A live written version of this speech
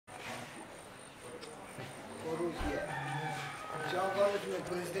ng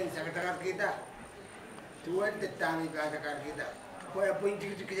president sa katakar kita. Tuwad na tami katakar kita. Kaya po yung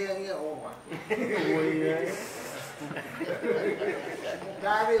kaya niya, owa.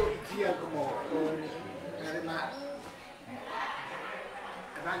 Dari siya ko mo. Dari ma.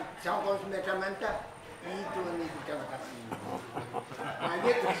 Kan, sa ko sa metamanta, ito ang ito katakar.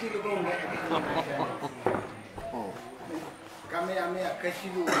 Ayat kasi lugo mo. Kami kasi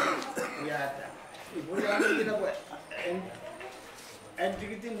lugo yata. Ibu yang kita buat,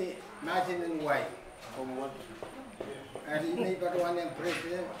 kita ni macam ni why. Hari ini patuan yang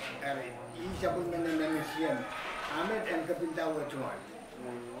presiden, hari ini siapa yang MMCM, Ahmed dan kepinta wajuan.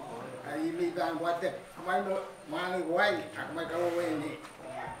 Hari ini kan buat kemarin mana why, kemarin kau ini,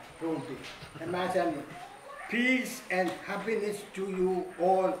 rumpi. Macam ni, peace and happiness to you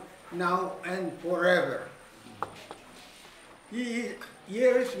all now and forever.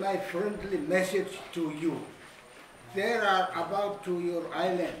 Here is my friendly message to you. There are about to your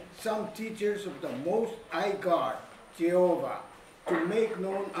island some teachers of the Most High God, Jehovah, to make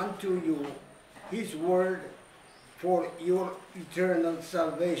known unto you His word for your eternal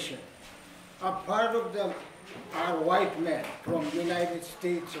salvation. A part of them are white men from the United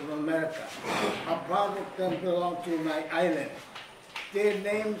States of America. A part of them belong to my island. Their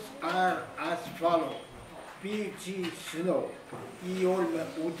names are as follows. P.G. Snow, Iolma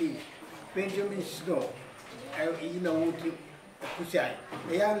Uti, Benjamin Snow, Ina Uti Kusai.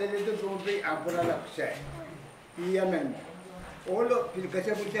 Yang lelaki tu pun apalah kusai. Ia memang. All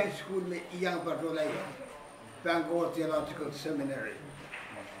pilkada Pusat School me yang berolai. Bangor Theological Seminary.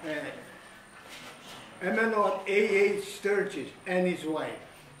 MNO A.H. Sturgis and his wife.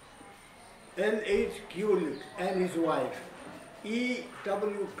 L.H. Kulik and his wife.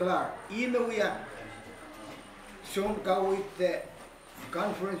 E.W. Clark. Inuya. Soon go with the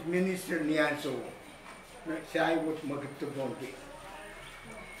conference minister Nianso. Saya would make it to Bonti.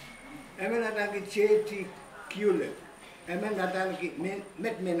 Emen atangi Cheti Kulik. Emen atangi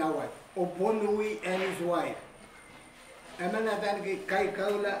met Menawa. Oponui and his wife. Emen atangi Kai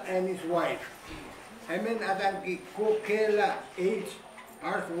Kaula and his wife. Emen atangi Kokela H.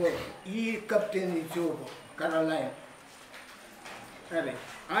 Arthur E. Captain in Jobo, Carolina.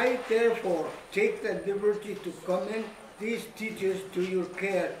 I therefore take the liberty to commend these teachers to your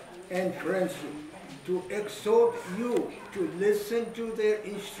care and friendship, to exhort you to listen to their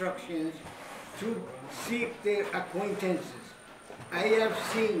instructions, to seek their acquaintances. I have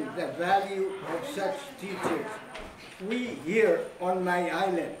seen the value of such teachers. We here on my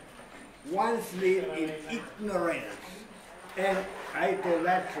island once lived in ignorance and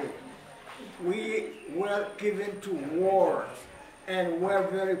idolatry. We were given to wars and were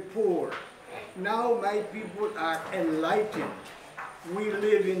very poor. Now my people are enlightened. We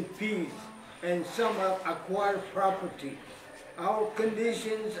live in peace, and some have acquired property. Our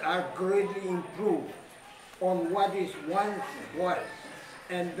conditions are greatly improved on what is once was,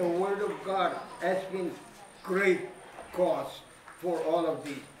 and the word of God has been great cause for all of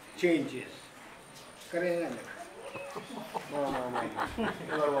these changes.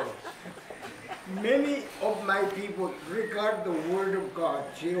 Many of my people regard the word of God,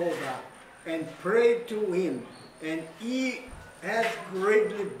 Jehovah, and pray to him, and he has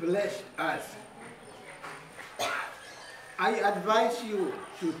greatly blessed us. I advise you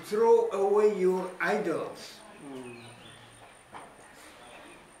to throw away your idols.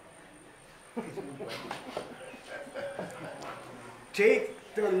 Take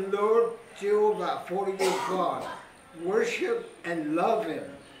the Lord Jehovah for your God. Worship and love him,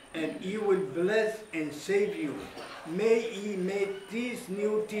 and he will bless and save you. May he make these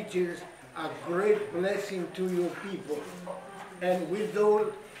new teachers a great blessing to your people, and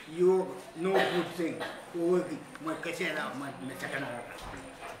withhold your no good thing.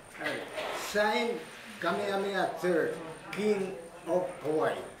 Signed, Kamehameha III, King of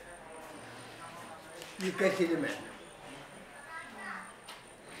Hawaii. You can see the man.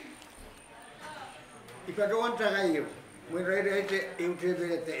 Ipagawan tagayo, when ready to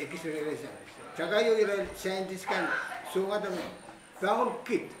the exhibition. Tagayo is a scientist can so what found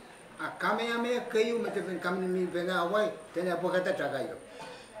kit. A Kamehameha kayo matapin kami ni Benaway, tenapokata tagayo.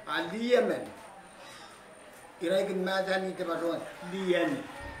 A Liaman. Irakin mata ni Tabaron, Lian.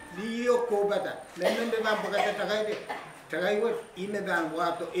 Lio Kobata. Lemon the Vampokata tagayo. Tagayo, Imeban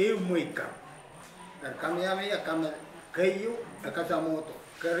Wato, E Muika. Kamehameha Kama Kayu, a Kasamoto,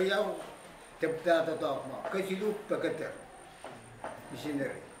 Kariao. Teptata Dogma, Kasilu Pakater,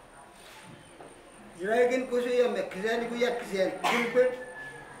 missionary. Dragon Kusia, Mekazanikuya, Gilbert,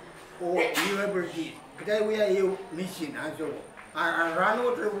 or University. Katawia, you mission, and so I ran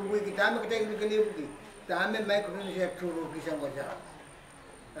out of a week, Tamak technically, Tame Micronesia to Kisan was out.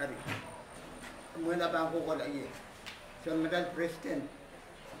 Ari. Muna bang ko kala iya. So madal president.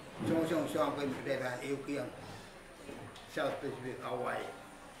 Song ko implementan EU South Pacific Hawaii.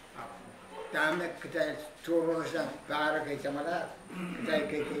 Dami kita turun sa para kay samala. Kita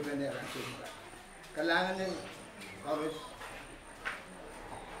kay beneran sila. Kailangan ng harus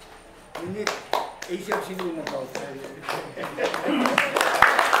ini isip sino mo ba?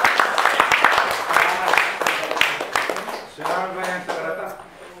 Selamat banyak sakarata.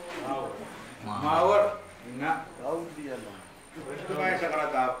 Mawar nga. Kau dia lah. Ito banyak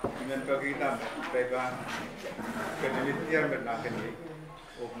sakarata. Dengan pagkita pegang penelitian berlaku ni,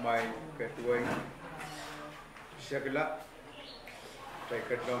 umay ketua segala baik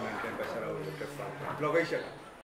ketua nanti pasal awal depan. Lokasi.